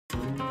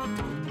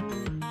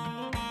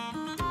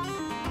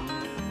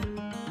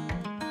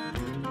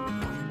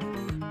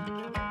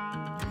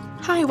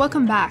Hi,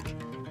 welcome back.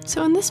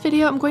 So in this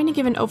video, I'm going to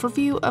give an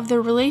overview of the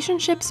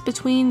relationships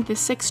between the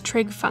 6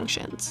 trig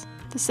functions,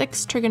 the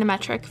 6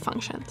 trigonometric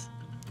functions.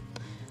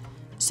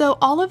 So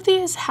all of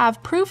these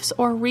have proofs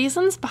or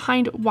reasons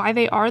behind why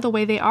they are the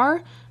way they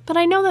are, but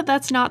I know that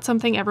that's not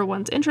something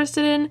everyone's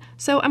interested in,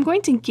 so I'm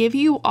going to give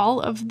you all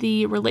of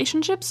the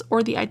relationships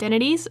or the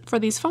identities for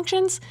these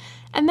functions,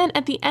 and then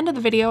at the end of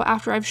the video,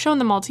 after I've shown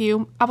them all to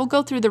you, I will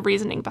go through the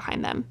reasoning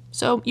behind them.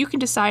 So you can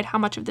decide how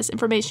much of this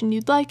information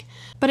you'd like,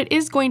 but it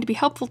is going to be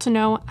helpful to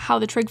know how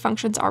the trig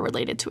functions are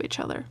related to each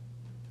other.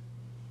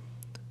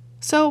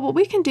 So what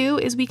we can do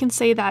is we can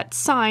say that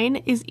sine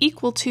is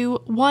equal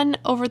to 1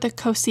 over the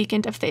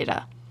cosecant of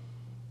theta.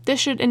 This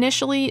should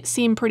initially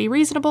seem pretty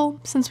reasonable,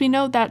 since we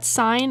know that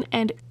sine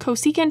and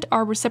cosecant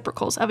are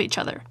reciprocals of each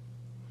other.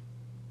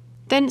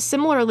 Then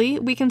similarly,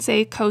 we can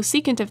say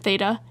cosecant of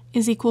theta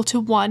is equal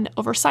to 1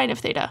 over sine of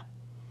theta.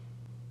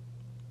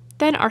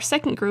 Then our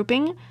second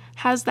grouping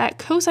has that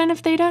cosine of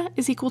theta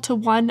is equal to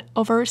 1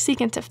 over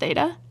secant of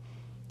theta.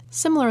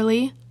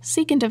 Similarly,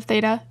 secant of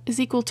theta is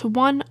equal to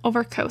 1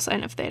 over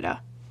cosine of theta.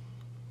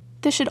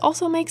 This should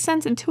also make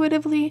sense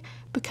intuitively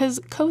because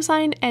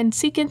cosine and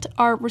secant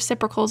are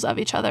reciprocals of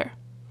each other.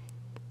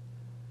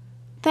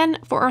 Then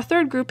for our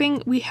third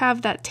grouping, we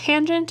have that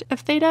tangent of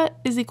theta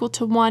is equal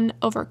to 1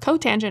 over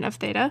cotangent of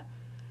theta,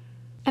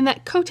 and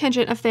that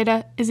cotangent of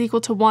theta is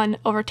equal to 1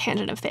 over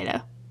tangent of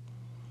theta.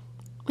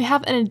 We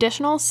have an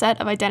additional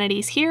set of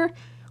identities here.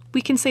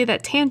 We can say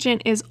that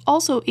tangent is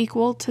also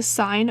equal to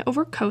sine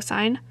over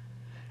cosine,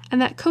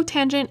 and that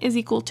cotangent is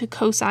equal to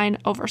cosine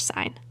over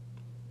sine.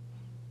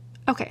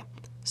 Okay,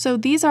 so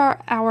these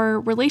are our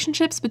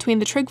relationships between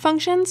the trig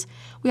functions.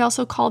 We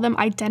also call them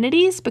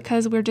identities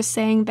because we're just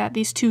saying that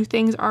these two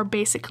things are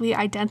basically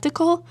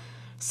identical.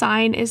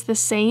 Sine is the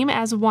same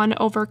as 1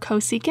 over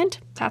cosecant,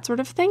 that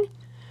sort of thing.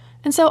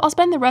 And so I'll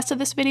spend the rest of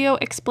this video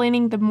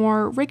explaining the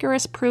more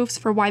rigorous proofs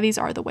for why these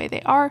are the way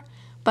they are,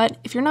 but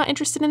if you're not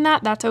interested in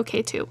that, that's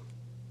okay too.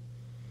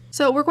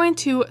 So we're going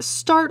to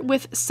start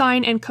with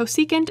sine and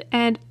cosecant,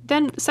 and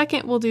then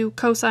second we'll do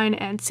cosine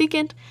and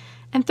secant,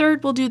 and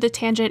third we'll do the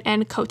tangent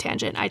and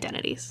cotangent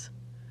identities.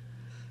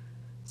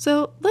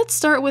 So let's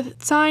start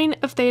with sine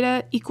of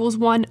theta equals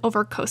 1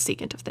 over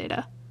cosecant of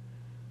theta.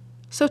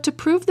 So to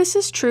prove this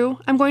is true,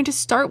 I'm going to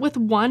start with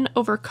 1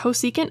 over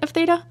cosecant of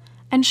theta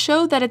and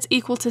show that it's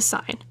equal to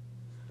sine.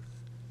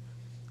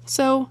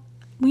 So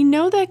we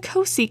know that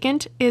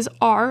cosecant is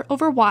r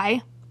over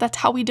y, that's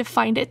how we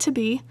defined it to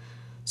be,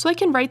 so I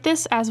can write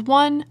this as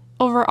 1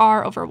 over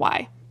r over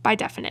y by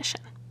definition.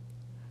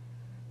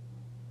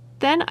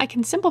 Then I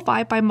can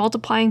simplify by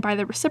multiplying by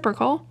the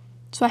reciprocal,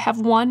 so I have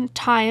 1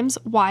 times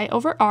y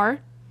over r.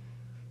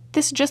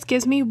 This just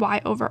gives me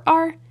y over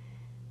r,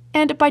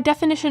 and by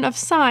definition of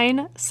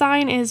sine,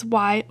 sine is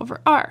y over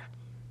r.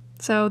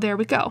 So there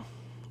we go.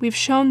 We've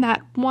shown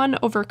that 1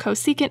 over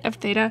cosecant of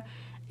theta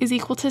is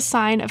equal to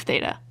sine of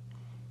theta.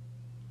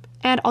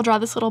 And I'll draw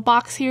this little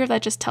box here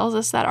that just tells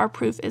us that our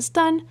proof is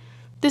done.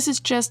 This is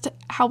just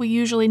how we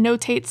usually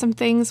notate some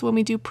things when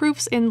we do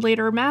proofs in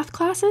later math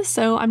classes,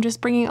 so I'm just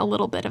bringing a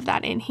little bit of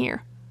that in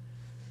here.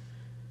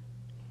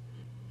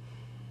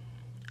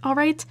 All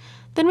right,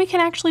 then we can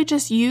actually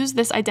just use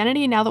this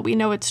identity now that we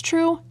know it's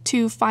true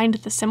to find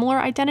the similar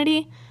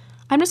identity.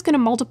 I'm just going to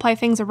multiply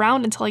things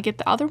around until I get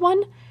the other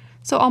one.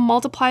 So I'll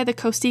multiply the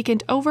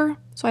cosecant over,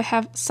 so I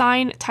have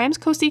sine times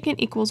cosecant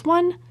equals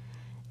 1,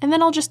 and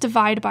then I'll just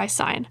divide by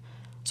sine.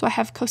 So I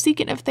have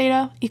cosecant of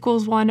theta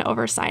equals 1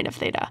 over sine of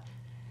theta.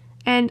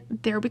 And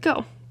there we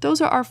go. Those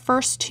are our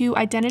first two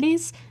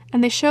identities,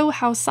 and they show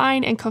how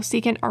sine and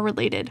cosecant are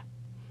related.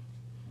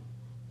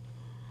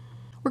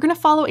 We're going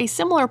to follow a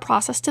similar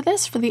process to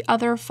this for the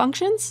other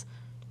functions.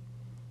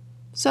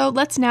 So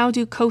let's now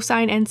do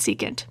cosine and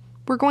secant.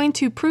 We're going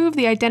to prove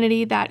the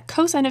identity that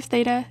cosine of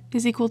theta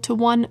is equal to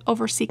 1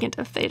 over secant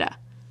of theta.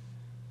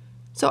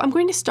 So I'm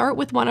going to start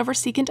with 1 over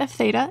secant of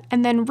theta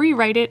and then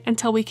rewrite it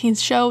until we can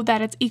show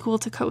that it's equal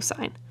to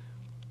cosine.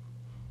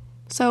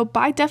 So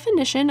by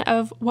definition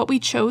of what we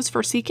chose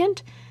for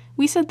secant,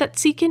 we said that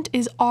secant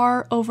is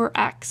r over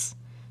x.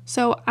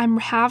 So I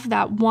have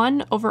that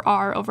 1 over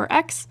r over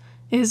x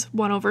is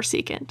 1 over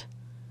secant.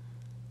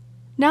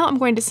 Now I'm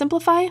going to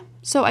simplify,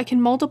 so I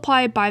can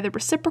multiply by the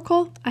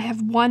reciprocal. I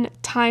have 1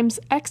 times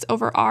x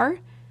over r.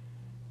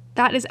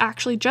 That is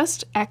actually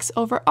just x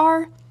over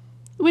r,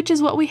 which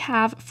is what we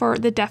have for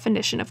the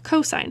definition of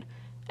cosine.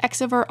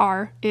 X over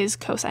r is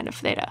cosine of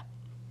theta.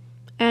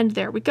 And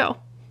there we go.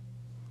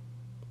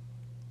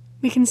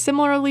 We can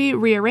similarly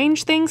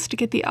rearrange things to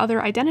get the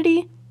other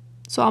identity.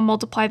 So I'll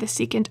multiply the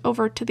secant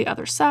over to the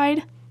other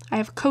side. I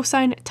have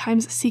cosine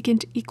times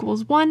secant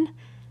equals 1,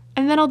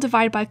 and then I'll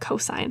divide by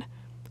cosine.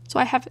 So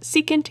I have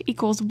secant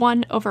equals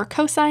 1 over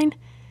cosine,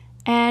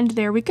 and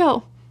there we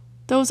go.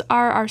 Those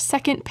are our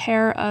second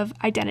pair of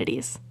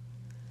identities.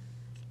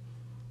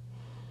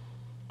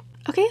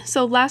 Okay,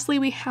 so lastly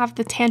we have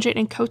the tangent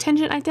and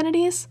cotangent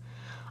identities.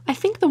 I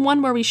think the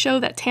one where we show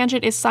that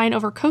tangent is sine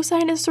over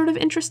cosine is sort of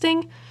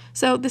interesting.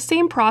 So the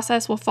same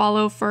process will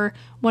follow for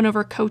 1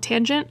 over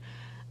cotangent.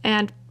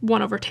 and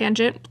 1 over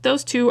tangent.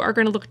 Those two are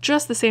going to look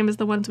just the same as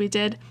the ones we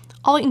did.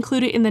 I'll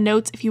include it in the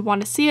notes if you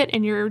want to see it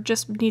and you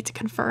just need to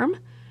confirm.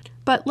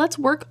 But let's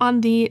work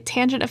on the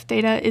tangent of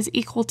theta is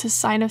equal to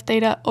sine of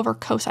theta over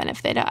cosine of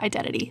theta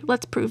identity.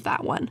 Let's prove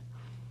that one.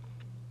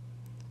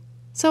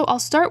 So I'll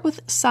start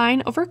with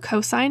sine over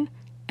cosine,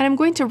 and I'm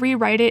going to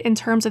rewrite it in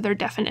terms of their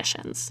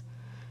definitions.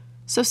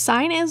 So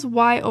sine is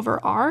y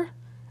over r,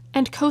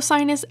 and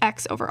cosine is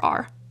x over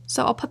r.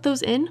 So I'll put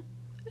those in,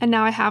 and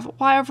now I have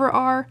y over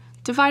r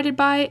divided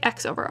by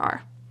x over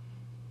r.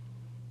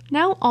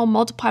 Now I'll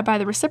multiply by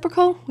the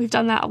reciprocal. We've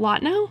done that a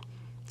lot now.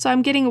 So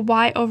I'm getting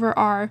y over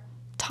r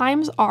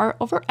times r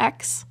over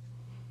x.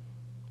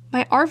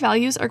 My r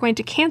values are going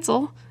to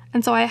cancel,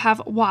 and so I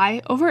have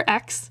y over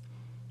x,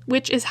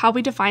 which is how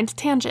we defined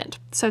tangent.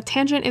 So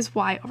tangent is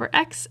y over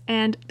x,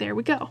 and there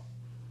we go.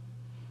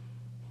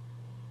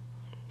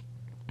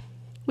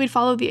 We'd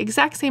follow the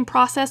exact same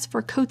process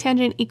for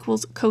cotangent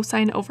equals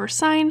cosine over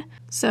sine,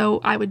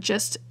 so I would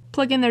just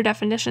plug in their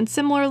definition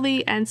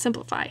similarly and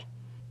simplify.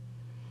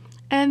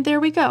 And there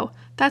we go.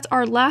 That's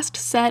our last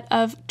set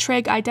of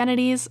trig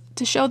identities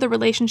to show the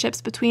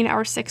relationships between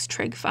our 6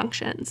 trig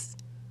functions.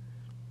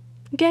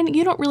 Again,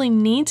 you don't really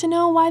need to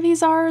know why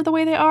these are the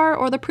way they are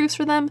or the proofs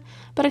for them,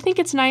 but I think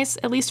it's nice,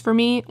 at least for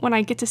me, when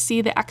I get to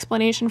see the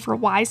explanation for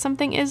why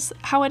something is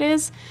how it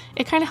is.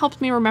 It kind of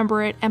helps me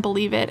remember it and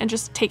believe it and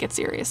just take it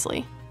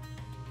seriously.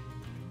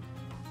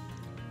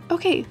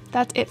 Okay,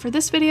 that's it for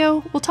this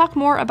video. We'll talk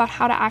more about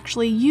how to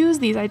actually use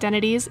these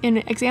identities in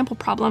example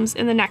problems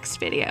in the next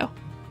video.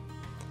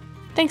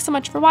 Thanks so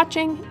much for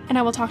watching, and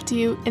I will talk to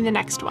you in the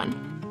next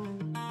one.